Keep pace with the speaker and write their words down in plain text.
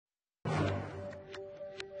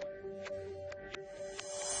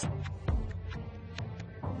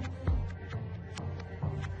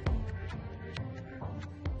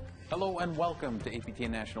Hello and welcome to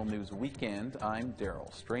APTN National News Weekend. I'm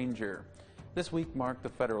Daryl Stranger. This week marked the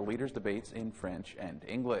federal leaders' debates in French and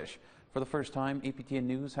English. For the first time, APTN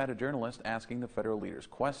News had a journalist asking the federal leaders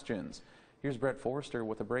questions. Here's Brett Forrester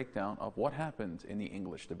with a breakdown of what happened in the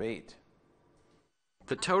English debate.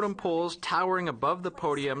 The totem poles towering above the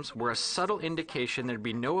podiums were a subtle indication there'd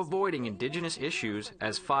be no avoiding Indigenous issues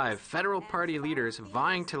as 5 federal party leaders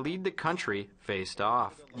vying to lead the country faced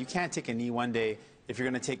off. You can't take a knee one day if you're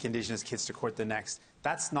going to take Indigenous kids to court the next.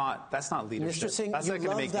 That's not leadership. Mr. Singh, that's you not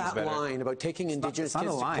going to make love things that line about taking Indigenous kids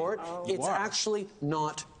to court. It's actually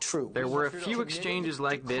not true. There were a few exchanges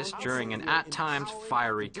like this during an at times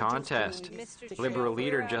fiery contest. Liberal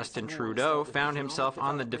leader Justin Trudeau found himself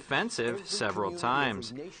on the defensive several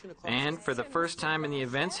times. And for the first time in the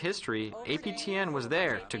event's history, APTN was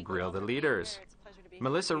there to grill the leaders.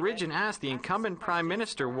 Melissa Ridgen asked the incumbent Prime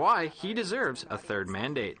Minister why he deserves a third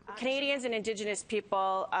mandate. Canadians and Indigenous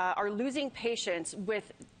people are losing patience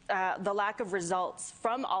with the lack of results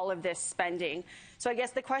from all of this spending. So I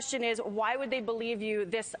guess the question is, why would they believe you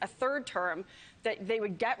a third term, that they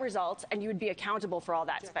would get results and you would be accountable for all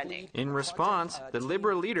that spending? In response, the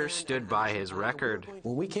Liberal leader stood by his record.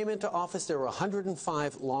 When we came into office, there were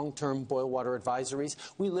 105 long-term boil water advisories.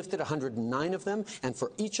 We lifted 109 of them, and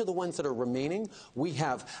for each of the ones that are remaining, we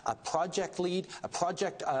have a project lead, a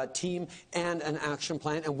project team, and an action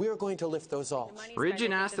plan, and we're going to lift those all.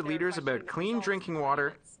 Ridgen asked the leaders about clean drinking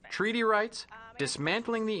water, treaty rights,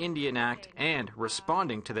 dismantling the Indian Act, and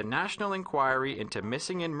responding to the national inquiry into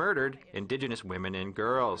missing and murdered Indigenous women and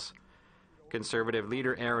girls. Conservative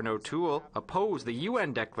leader Aaron O'Toole opposed the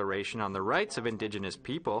UN Declaration on the Rights of Indigenous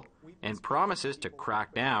People and promises to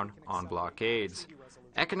crack down on blockades.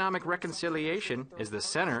 Economic reconciliation is the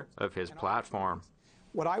center of his platform.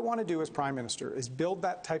 What I want to do as Prime Minister is build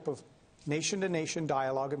that type of nation-to-nation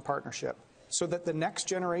dialogue and partnership so that the next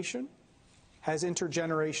generation has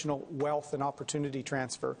intergenerational wealth and opportunity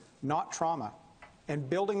transfer, not trauma. And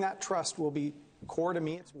building that trust will be core to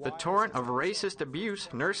me. The torrent of racist abuse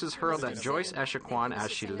nurses hurled at Joyce Echaquan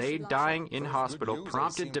as she lay dying in hospital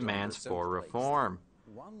prompted demands for reform.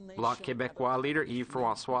 Bloc Québécois leader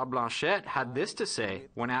Yves-François Blanchet had this to say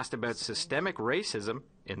when asked about systemic racism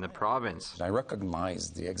in the province. I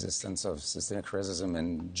recognized the existence of systemic racism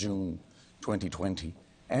in June 2020.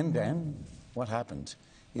 And then what happened?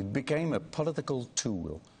 It became a political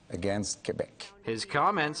tool against Quebec. His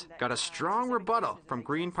comments got a strong rebuttal from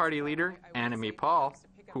Green Party leader Annamie Paul,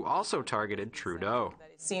 who also targeted Trudeau.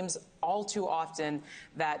 It seems all too often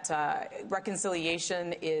that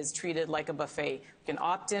reconciliation is treated like a buffet. You can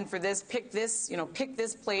opt in for this, pick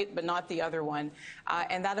this plate, but not the other one.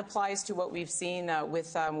 And that applies to what we've seen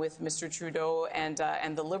with Mr. Trudeau and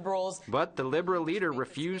the Liberals. But the Liberal leader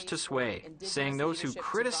refused to sway, saying those who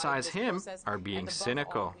criticize him are being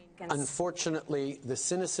cynical. Unfortunately, the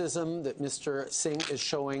cynicism that Mr. Singh is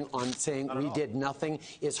showing on saying we did nothing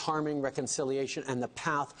is harming reconciliation and the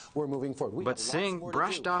path we're moving forward. But Singh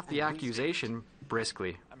brushed off the accusation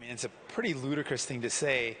briskly. I mean, it's a pretty ludicrous thing to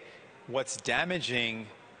say. What's damaging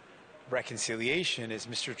reconciliation is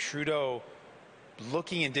Mr. Trudeau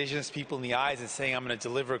looking Indigenous people in the eyes and saying, I'm going to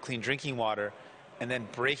deliver clean drinking water, and then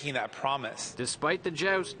breaking that promise. Despite the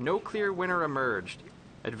joust, no clear winner emerged.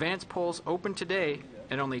 Advance polls open today,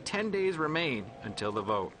 and only 10 days remain until the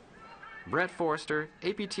vote. Brett Forrester,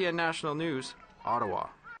 APTN National News, Ottawa.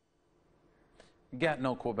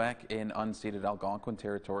 Gatineau, Quebec, in unceded Algonquin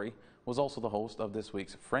territory, was also the host of this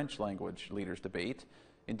week's French language leaders debate.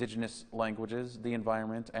 Indigenous languages, the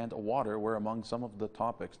environment, and water were among some of the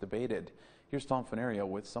topics debated. Here's Tom Fenario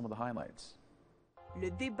with some of the highlights.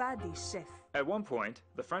 Le débat des chefs. At one point,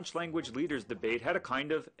 the French language leaders debate had a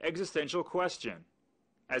kind of existential question.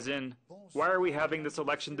 As in, why are we having this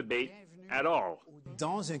election debate at all?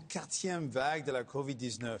 Dans une 4e vague de la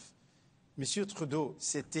COVID-19, Monsieur Trudeau,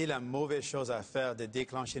 c'était la mauvaise chose à faire de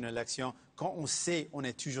déclencher une élection quand on sait qu'on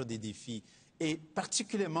a toujours des défis. Et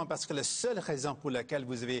particulièrement parce que la seule raison pour laquelle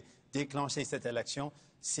vous avez déclenché cette élection,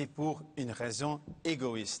 c'est pour une raison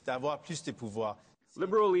égoïste, d'avoir plus de pouvoir.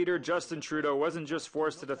 Liberal leader Justin Trudeau wasn't just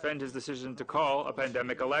forced to defend his decision to call a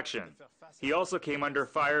pandemic election. He also came under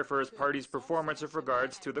fire for his party's performance with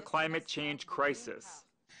regards to the climate change crisis.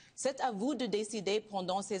 C'est à vous de décider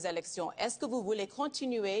pendant ces élections. Est-ce que vous voulez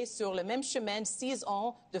continuer sur le même chemin 6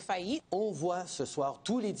 ans de faillite? On voit ce soir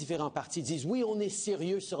tous les différents partis disent oui, on est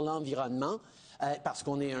sérieux sur l'environnement parce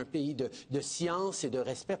qu'on est un pays de science et de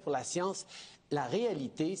respect pour la science. La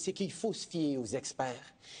réalité, c'est qu'il faut se fier aux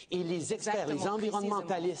experts. Et les experts, les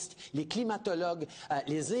environnementalistes, les climatologues,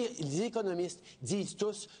 les économistes disent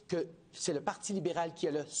tous que c'est le Parti libéral qui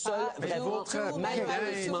est le seul vraiment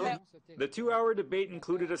malheureusement. The two-hour debate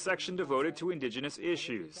included a section devoted to Indigenous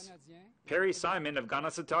issues. Perry Simon of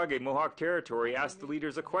Ganasatake Mohawk Territory asked the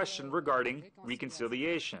leaders a question regarding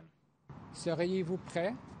reconciliation. Seriez-vous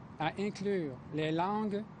prêts à inclure les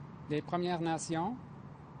langues des Premières Nations,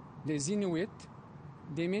 des Inuits,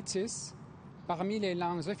 des Métis, parmi les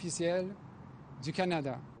langues officielles du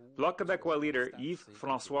Canada? Bloc Québécois leader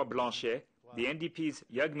Yves-François Blanchet, the NDP's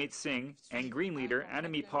Jagmeet Singh, and Green leader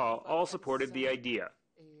Annemie Paul all supported the idea.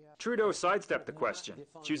 Trudeau sidestepped the question,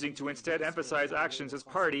 choosing to instead emphasize actions his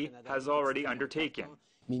party has already undertaken.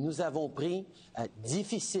 Mais nous avons pris,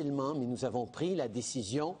 difficilement, mais nous avons pris la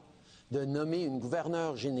décision de nommer une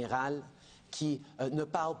gouverneure générale qui ne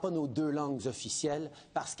parle pas nos deux langues officielles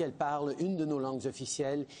parce qu'elle parle une de nos langues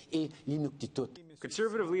officielles et l'Inuktitut.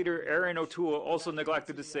 Conservative leader Erin O'Toole also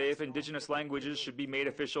neglected to say if Indigenous languages should be made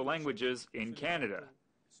official languages in Canada.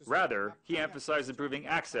 Rather, he emphasized improving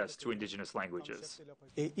access to Indigenous languages.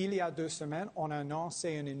 Et il y a 2 semaines, on a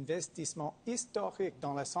annoncé un investissement historique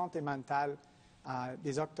dans la santé mentale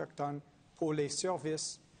des Autochtones pour les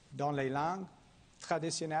services dans les langues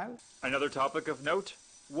traditionnelles. Another topic of note,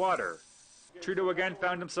 water. Trudeau again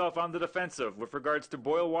found himself on the defensive with regards to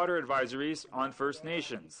boil water advisories on First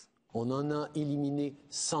Nations. On en a éliminé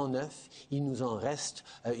 109. Il nous en reste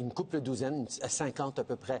une couple douzaine, 50 à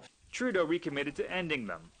peu près. Trudeau recommitted to ending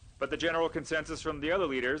them, but the general consensus from the other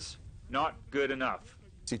leaders, not good enough.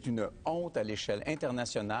 C'est une honte à l'échelle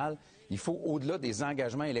internationale. Il faut, au-delà des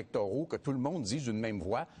engagements électoraux, que tout le monde dise d'une même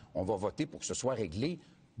voix, on va voter pour que ce soit réglé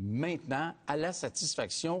maintenant à la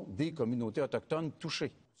satisfaction des communautés autochtones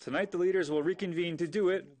touchées. Tonight, the leaders will reconvene to do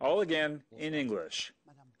it all again in English,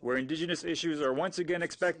 where Indigenous issues are once again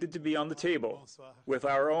expected to be on the table, with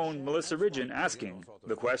our own Melissa Ridgen asking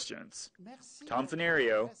the questions. Tom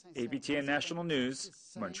Fenario, APTN National News,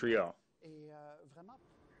 Montreal.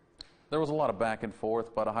 There was a lot of back and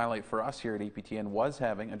forth, but a highlight for us here at APTN was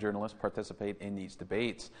having a journalist participate in these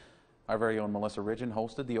debates. Our very own Melissa Ridgen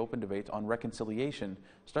hosted the open debate on reconciliation,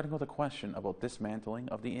 starting with a question about dismantling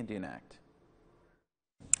of the Indian Act.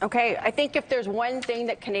 Okay, I think if there's one thing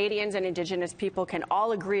that Canadians and Indigenous people can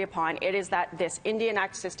all agree upon, it is that this Indian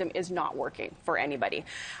Act system is not working for anybody.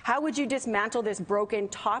 How would you dismantle this broken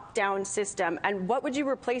top-down system, and what would you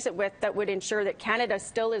replace it with that would ensure that Canada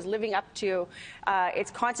still is living up to its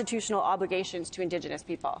constitutional obligations to Indigenous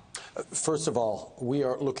people? First of all, we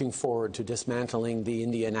are looking forward to dismantling the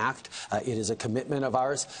Indian Act. It is a commitment of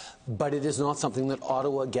ours, but it is not something that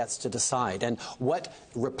Ottawa gets to decide. And what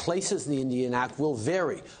replaces the Indian Act will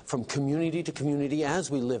vary from community to community as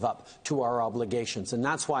we live up to our obligations. And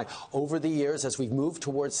that's why over the years, as we've moved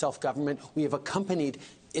towards self-government, we have accompanied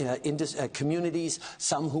communities,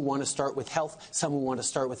 some who want to start with health, some who want to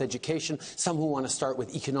start with education, some who want to start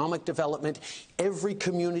with economic development. Every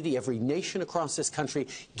community, every nation across this country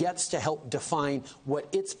gets to help define what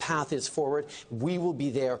its path is forward. We will be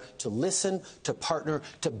there to listen, to partner,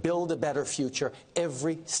 to build a better future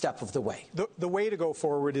every step of the way. The way to go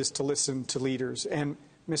forward is to listen to leaders. And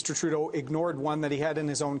Mr. Trudeau ignored one that he had in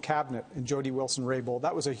his own cabinet, in Jody Wilson-Raybould.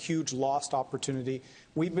 That was a huge lost opportunity.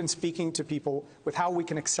 We've been speaking to people with how we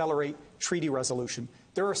can accelerate treaty resolution.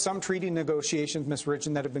 There are some treaty negotiations, Ms.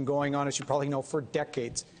 Ridgen, that have been going on, as you probably know, for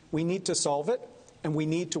decades. We need to solve it, and we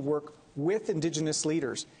need to work with Indigenous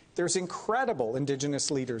leaders. There's incredible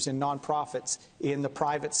Indigenous leaders in nonprofits, in the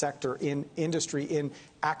private sector, in industry, in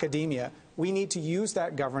academia. We need to use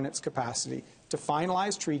that governance capacity to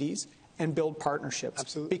finalize treaties and build partnerships.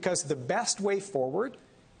 Absolutely. Because the best way forward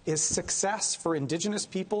is success for Indigenous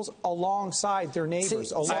peoples alongside their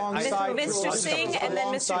neighbours, alongside Mr. Singh and then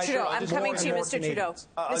Mr. Trudeau. I'm coming to you, Mr. Trudeau.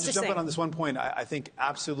 I'll just jump in on this one point. I think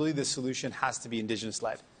absolutely the solution has to be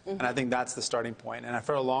Indigenous-led. And I think that's the starting point. And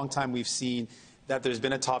for a long time, we've seen that there's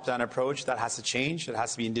been a top-down approach that has to change. It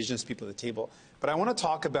has to be Indigenous people at the table. But I want to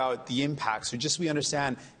talk about the impacts, so just we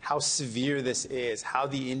understand how severe this is, how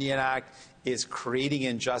the Indian Act is creating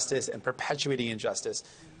injustice and perpetuating injustice.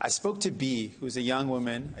 I spoke to B, who's a young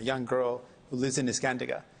woman, a young girl who lives in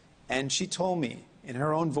Niskandiga, and she told me in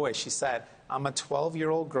her own voice, she said, I'm a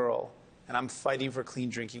 12-year-old girl and I'm fighting for clean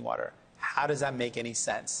drinking water. How does that make any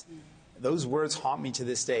sense? Those words haunt me to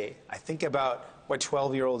this day. I think about what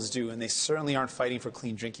 12-year-olds do, and they certainly aren't fighting for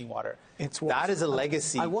clean drinking water. That is a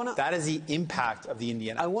legacy. That is the impact of the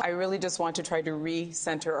Indian Act. I really just want to try to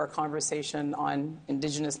recenter our conversation on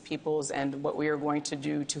Indigenous peoples and what we are going to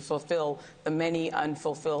do to fulfill the many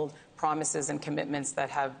unfulfilled promises and commitments that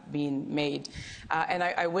have been made. And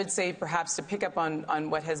I would say, perhaps to pick up on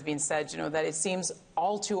what has been said, that it seems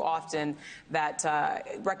all too often that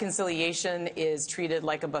reconciliation is treated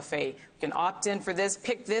like a buffet. You can opt in for this,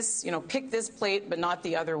 pick this plate, but not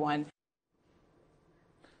the other one.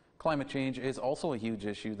 Climate change is also a huge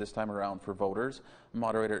issue this time around for voters.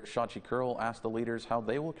 Moderator Shachi Kurl asked the leaders how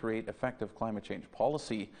they will create effective climate change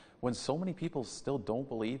policy when so many people still don't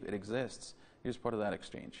believe it exists. Here's part of that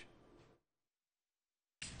exchange.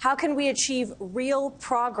 How can we achieve real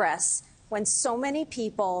progress when so many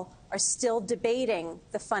people are still debating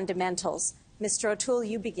the fundamentals? Mr. O'Toole,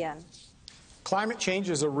 you begin. Climate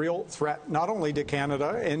change is a real threat not only to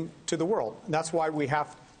Canada and to the world. That's why we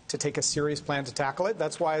have to take a serious plan to tackle it.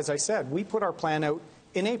 That's why, as I said, we put our plan out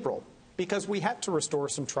in April, because we had to restore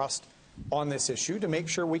some trust on this issue to make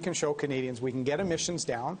sure we can show Canadians we can get emissions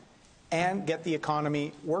down and get the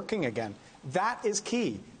economy working again. That is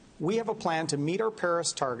key. We have a plan to meet our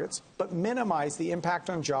Paris targets, but minimize the impact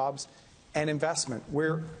on jobs and investment.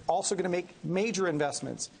 We're also going to make major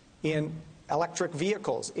investments in electric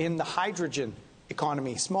vehicles, in the hydrogen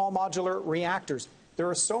economy, small modular reactors.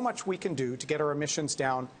 There is so much we can do to get our emissions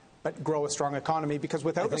down, but grow a strong economy, because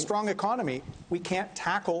without a strong economy, we can't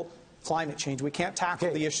tackle climate change. We can't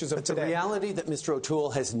tackle the issues of today. But the reality that Mr.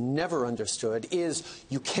 O'Toole has never understood is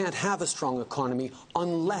you can't have a strong economy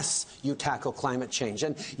unless you tackle climate change.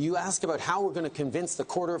 And you ask about how we're going to convince the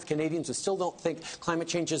quarter of Canadians who still don't think climate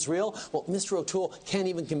change is real. Well, Mr. O'Toole can't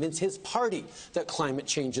even convince his party that climate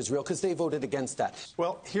change is real, because they voted against that.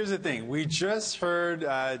 Well, here's the thing. We just heard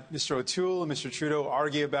Mr. O'Toole and Mr. Trudeau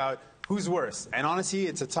argue about who's worse. And honestly,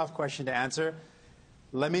 it's a tough question to answer.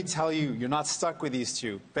 Let me tell you, you're not stuck with these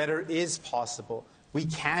two. Better is possible. We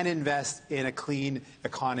can invest in a clean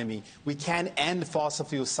economy. We can end fossil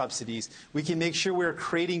fuel subsidies. We can make sure we're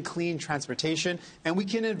creating clean transportation, and we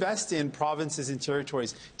can invest in provinces and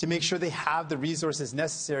territories to make sure they have the resources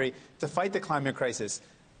necessary to fight the climate crisis.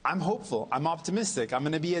 I'm hopeful. I'm optimistic. I'm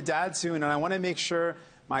going to be a dad soon, and I want to make sure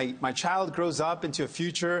my child grows up into a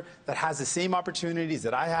future that has the same opportunities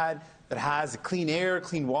that I had, that has clean air,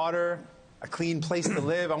 clean water, a clean place to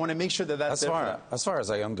live. I want to make sure that that's there. As far as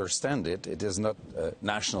I understand it, it is not a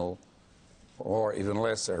national or even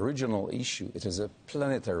less a regional issue. It is a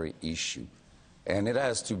planetary issue. And it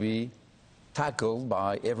has to be tackled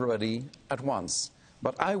by everybody at once.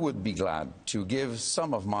 But I would be glad to give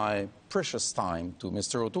some of my precious time to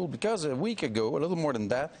Mr. O'Toole, because a week ago, a little more than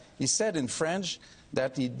that, he said in French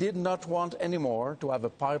that he did not want anymore to have a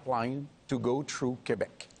pipeline to go through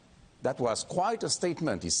Quebec. That was quite a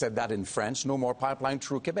statement. He said that in French, no more pipeline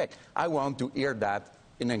through Quebec. I want to hear that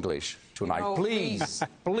in English tonight. Please,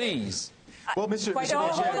 please. Well, Mr.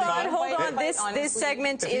 Hold on. This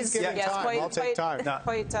segment is... I'll take time.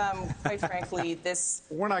 Quite frankly, this...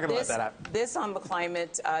 We're not going to let that happen. This on the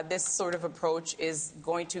climate, this sort of approach is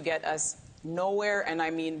going to get us nowhere, and I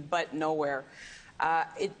mean but nowhere.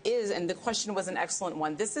 It is, and the question was an excellent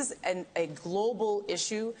one. This is a global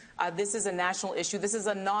issue. This is a national issue. This is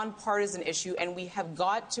a nonpartisan issue, and we have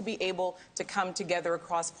got to be able to come together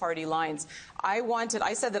across party lines.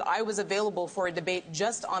 I said that I was available for a debate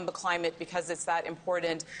just on the climate because it's that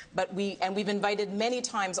important, but we've invited many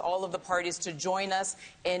times all of the parties to join us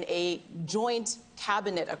in a joint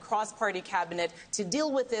cabinet, a cross-party cabinet, to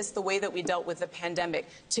deal with this the way that we dealt with the pandemic,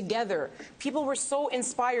 together. People were so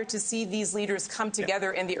inspired to see these leaders come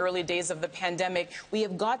together in the early days of the pandemic. We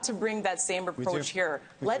have got to bring that same approach here.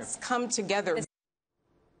 Let's come together.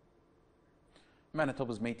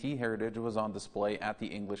 Manitoba's Métis heritage was on display at the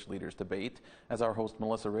English Leaders Debate, as our host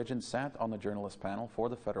Melissa Ridgen sat on the journalist panel for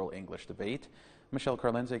the federal English debate. Michelle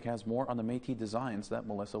Karlenzig has more on the Métis designs that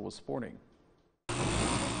Melissa was sporting.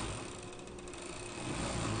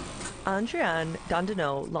 Andréane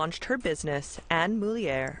Dandeneau launched her business, Anne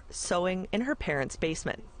Moulière, sewing in her parents'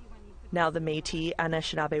 basement. Now the Métis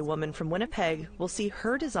Anishinaabe woman from Winnipeg will see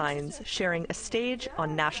her designs sharing a stage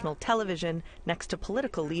on national television next to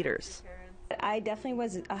political leaders. I definitely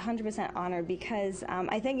was 100% honored because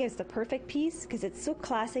I think it's the perfect piece because it's so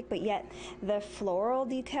classic, but yet the floral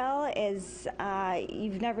detail is,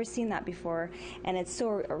 you've never seen that before, and it's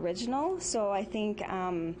so original. So I think,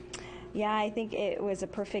 I think it was a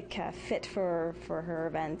perfect fit for her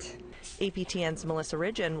event. APTN's Melissa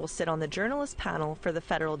Ridgen will sit on the journalist panel for the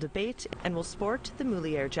federal debate and will sport the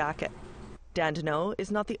Moulière jacket. Dandeneau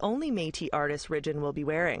is not the only Métis artist Ridgen will be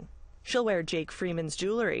wearing. She'll wear Jake Freeman's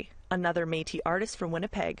jewelry, another Métis artist from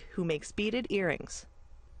Winnipeg who makes beaded earrings.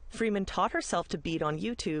 Freeman taught herself to bead on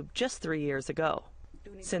YouTube just 3 years ago.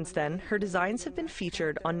 Since then, her designs have been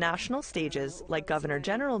featured on national stages like Governor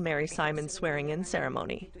General Mary Simon's swearing-in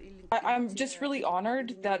ceremony. I'm just really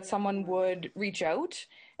honored that someone would reach out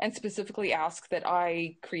and specifically ask that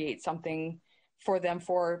I create something for them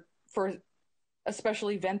for a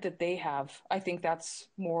special event that they have. I think that's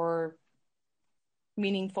more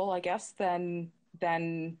meaningful, I guess, than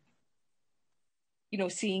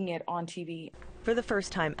seeing it on TV. For the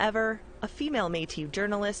first time ever, a female Métis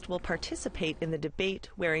journalist will participate in the debate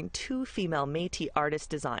wearing 2 female Métis artist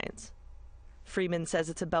designs. Freeman says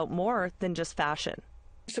it's about more than just fashion.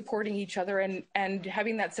 Supporting each other and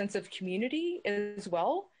having that sense of community as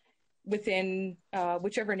well within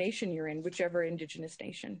whichever nation you're in, whichever Indigenous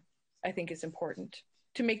nation, I think is important.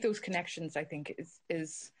 To make those connections, I think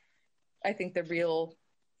is I think the real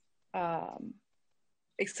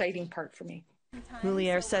exciting part for me.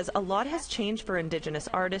 Moulier says a lot has changed for Indigenous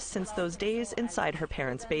artists since those days inside her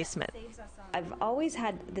parents' basement. I've always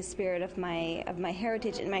had the spirit of my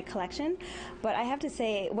heritage in my collection, but I have to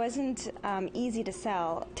say it wasn't easy to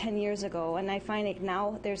sell 10 years ago, and I find it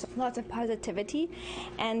now there's lots of positivity,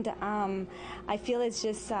 and I feel it's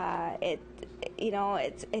just it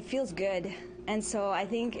feels good. And so I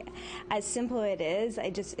think, as simple it is,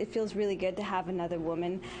 it feels really good to have another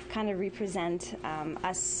woman kind of represent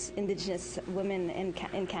us Indigenous women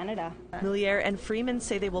in Canada. Moulier and Freeman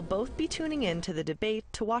say they will both be tuning in to the debate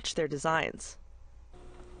to watch their designs.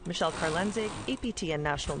 Michelle Karlenzig, APTN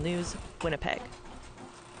National News, Winnipeg.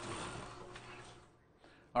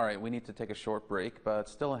 All right, we need to take a short break, but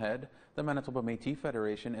still ahead, the Manitoba Metis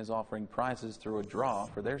Federation is offering prizes through a draw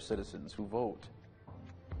for their citizens who vote.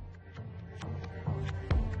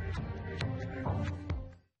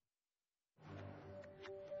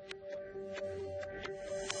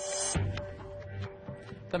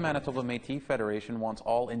 The Manitoba Metis Federation wants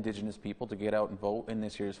all Indigenous people to get out and vote in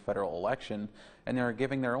this year's federal election, and they are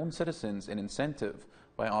giving their own citizens an incentive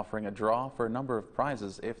by offering a draw for a number of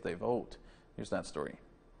prizes if they vote. Here's that story.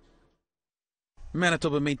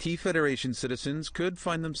 Manitoba Metis Federation citizens could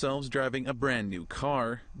find themselves driving a brand new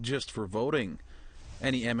car just for voting.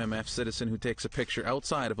 Any MMF citizen who takes a picture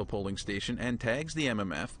outside of a polling station and tags the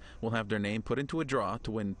MMF will have their name put into a draw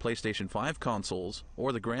to win PlayStation 5 consoles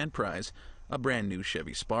or the grand prize, a brand new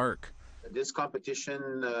Chevy Spark. This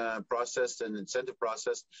competition process and incentive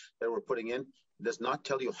process that we're putting in does not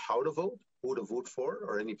tell you how to vote, who to vote for,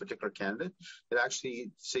 or any particular candidate. It actually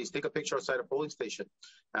says take a picture outside a polling station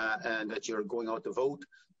and that you're going out to vote,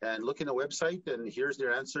 and look in the website, and here's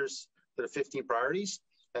their answers to the 15 priorities,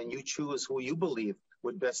 and you choose who you believe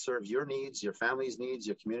would best serve your needs, your family's needs,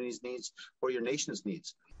 your community's needs, or your nation's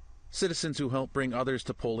needs. Citizens who help bring others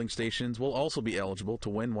to polling stations will also be eligible to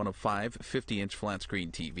win one of 5 50-inch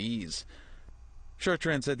flat-screen TVs.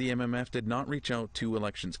 Chartrand said the MMF did not reach out to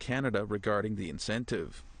Elections Canada regarding the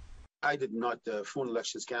incentive. I did not phone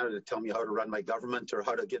Elections Canada to tell me how to run my government or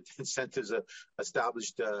how to get the incentives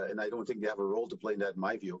established, and I don't think they have a role to play in that, in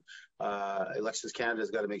my view. Elections Canada has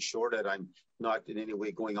got to make sure that I'm not in any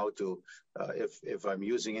way going out to, if I'm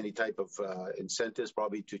using any type of incentives,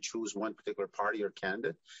 probably to choose one particular party or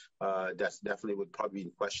candidate. That's definitely would probably be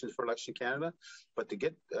in question for Election Canada. But to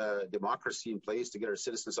get democracy in place, to get our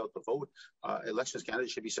citizens out to vote, Elections Canada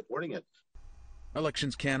should be supporting it.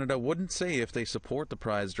 Elections Canada wouldn't say if they support the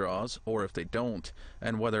prize draws or if they don't,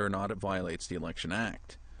 and whether or not it violates the Election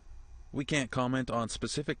Act. We can't comment on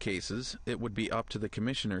specific cases. It would be up to the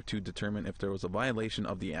Commissioner to determine if there was a violation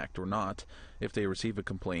of the Act or not, if they receive a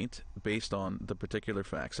complaint based on the particular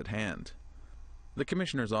facts at hand. The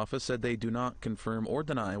Commissioner's office said they do not confirm or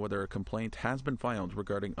deny whether a complaint has been filed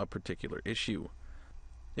regarding a particular issue.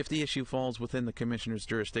 If the issue falls within the Commissioner's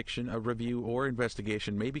jurisdiction, a review or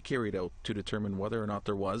investigation may be carried out to determine whether or not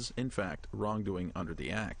there was, in fact, wrongdoing under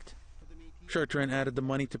the Act. Chartrand added the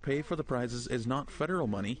money to pay for the prizes is not federal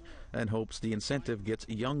money and hopes the incentive gets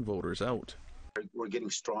young voters out. We're getting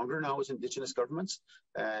stronger now as Indigenous governments,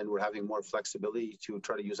 and we're having more flexibility to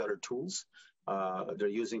try to use other tools. They're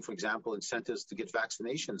using, for example, incentives to get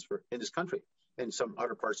vaccinations in this country and some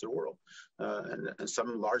other parts of the world. And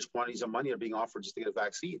some large quantities of money are being offered just to get a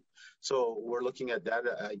vaccine. So we're looking at that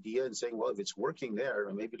idea and saying, well, if it's working there,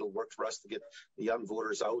 maybe it'll work for us to get the young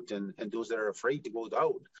voters out and those that are afraid to go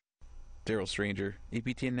out. Daryl Stranger,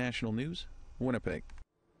 APTN National News, Winnipeg.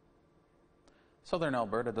 Southern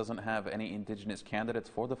Alberta doesn't have any Indigenous candidates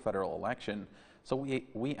for the federal election, so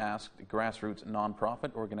we asked grassroots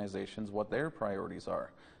nonprofit organizations what their priorities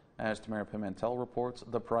are. As Tamara Pimentel reports,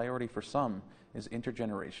 the priority for some is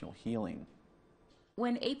intergenerational healing.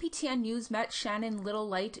 When APTN News met Shannon Little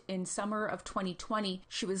Light in summer of 2020,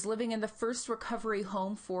 she was living in the first recovery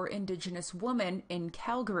home for Indigenous women in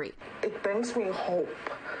Calgary. It brings me hope.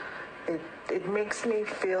 It makes me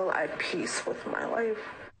feel at peace with my life.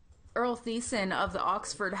 Earl Thiessen of the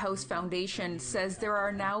Oxford House Foundation says there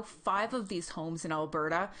are now 5 of these homes in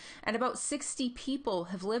Alberta, and about 60 people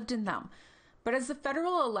have lived in them. But as the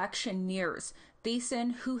federal election nears,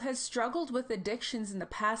 Thiessen, who has struggled with addictions in the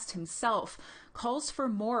past himself, calls for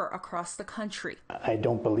more across the country. I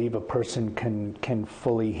don't believe a person can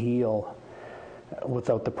fully heal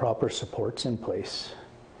without the proper supports in place.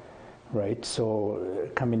 Right, so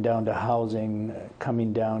coming down to housing,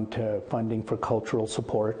 coming down to funding for cultural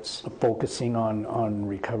supports, focusing on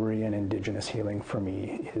recovery and Indigenous healing for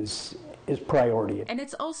me is priority. And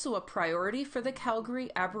it's also a priority for the Calgary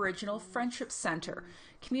Aboriginal Friendship Centre.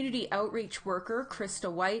 Community outreach worker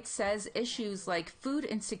Krista White says issues like food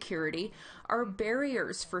insecurity are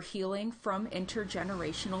barriers for healing from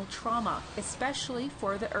intergenerational trauma, especially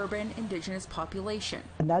for the urban Indigenous population.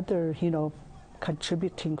 Another,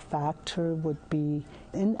 contributing factor would be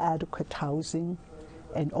inadequate housing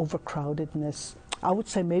and overcrowdedness. I would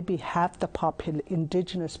say maybe half the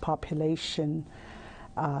Indigenous population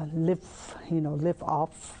live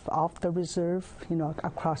off the reserve,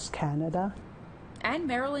 across Canada. And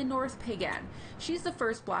Marilyn North Pagan. She's the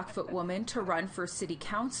first Blackfoot woman to run for city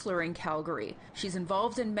councillor in Calgary. She's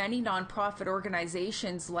involved in many nonprofit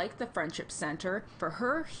organizations like the Friendship Centre. For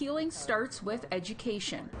her, healing starts with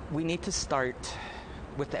education. We need to start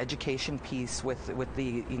with the education piece with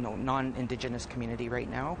the non-Indigenous community right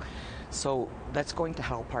now. So that's going to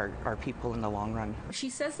help our people in the long run. She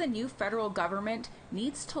says the new federal government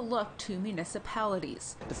needs to look to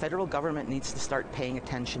municipalities. The federal government needs to start paying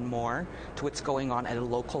attention more to what's going on at a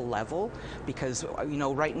local level, because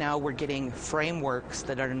right now we're getting frameworks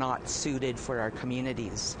that are not suited for our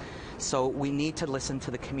communities. So we need to listen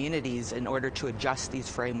to the communities in order to adjust these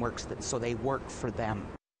frameworks so they work for them.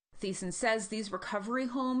 Thiessen says these recovery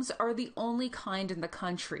homes are the only kind in the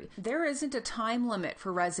country. There isn't a time limit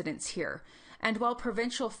for residents here. And while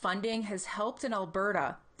provincial funding has helped in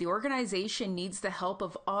Alberta, the organization needs the help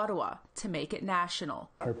of Ottawa to make it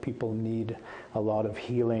national. Our people need a lot of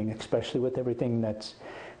healing, especially with everything that's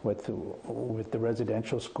with the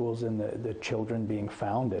residential schools and the children being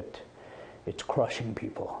found. It's crushing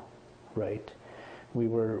people, right? We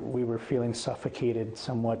were feeling suffocated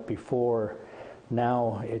somewhat before.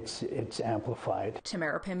 Now it's amplified.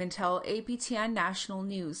 Tamara Pimentel, APTN National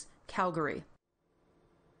News, Calgary.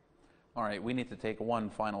 All right, we need to take one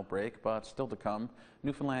final break, but still to come,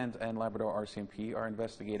 Newfoundland and Labrador RCMP are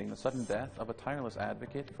investigating the sudden death of a tireless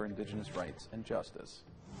advocate for Indigenous rights and justice.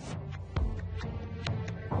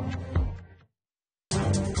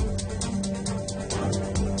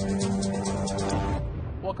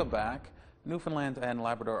 Welcome back. Newfoundland and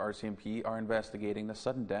Labrador RCMP are investigating the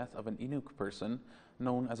sudden death of an Inuk person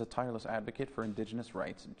known as a tireless advocate for Indigenous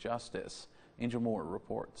rights and justice. Angel Moore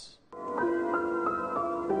reports.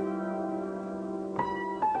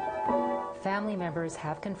 Family members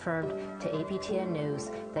have confirmed to APTN News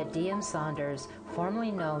that D.M. Saunders, formerly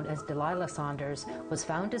known as Delilah Saunders, was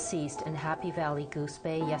found deceased in Happy Valley, Goose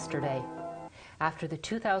Bay yesterday. After the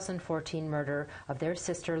 2014 murder of their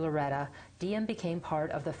sister Loretta, D.M. became part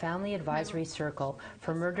of the Family Advisory Circle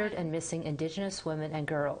for Murdered and Missing Indigenous Women and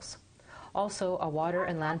Girls. Also a water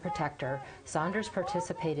and land protector, Saunders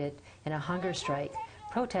participated in a hunger strike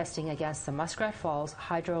protesting against the Muskrat Falls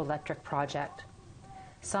hydroelectric project.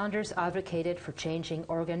 Saunders advocated for changing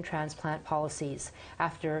organ transplant policies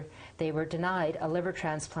after they were denied a liver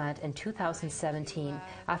transplant in 2017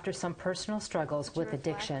 after some personal struggles with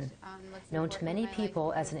addiction. Known to many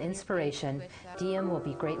people as an inspiration, DM will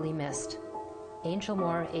be greatly missed. Angel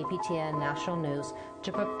Moore, APTN National News,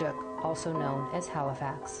 Jabukduk, also known as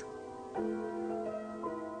Halifax.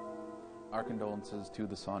 Our condolences to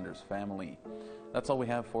the Saunders family. That's all we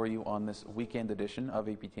have for you on this weekend edition of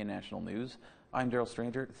APTN National News. I'm Daryl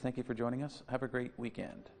Stranger. Thank you for joining us. Have a great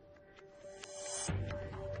weekend.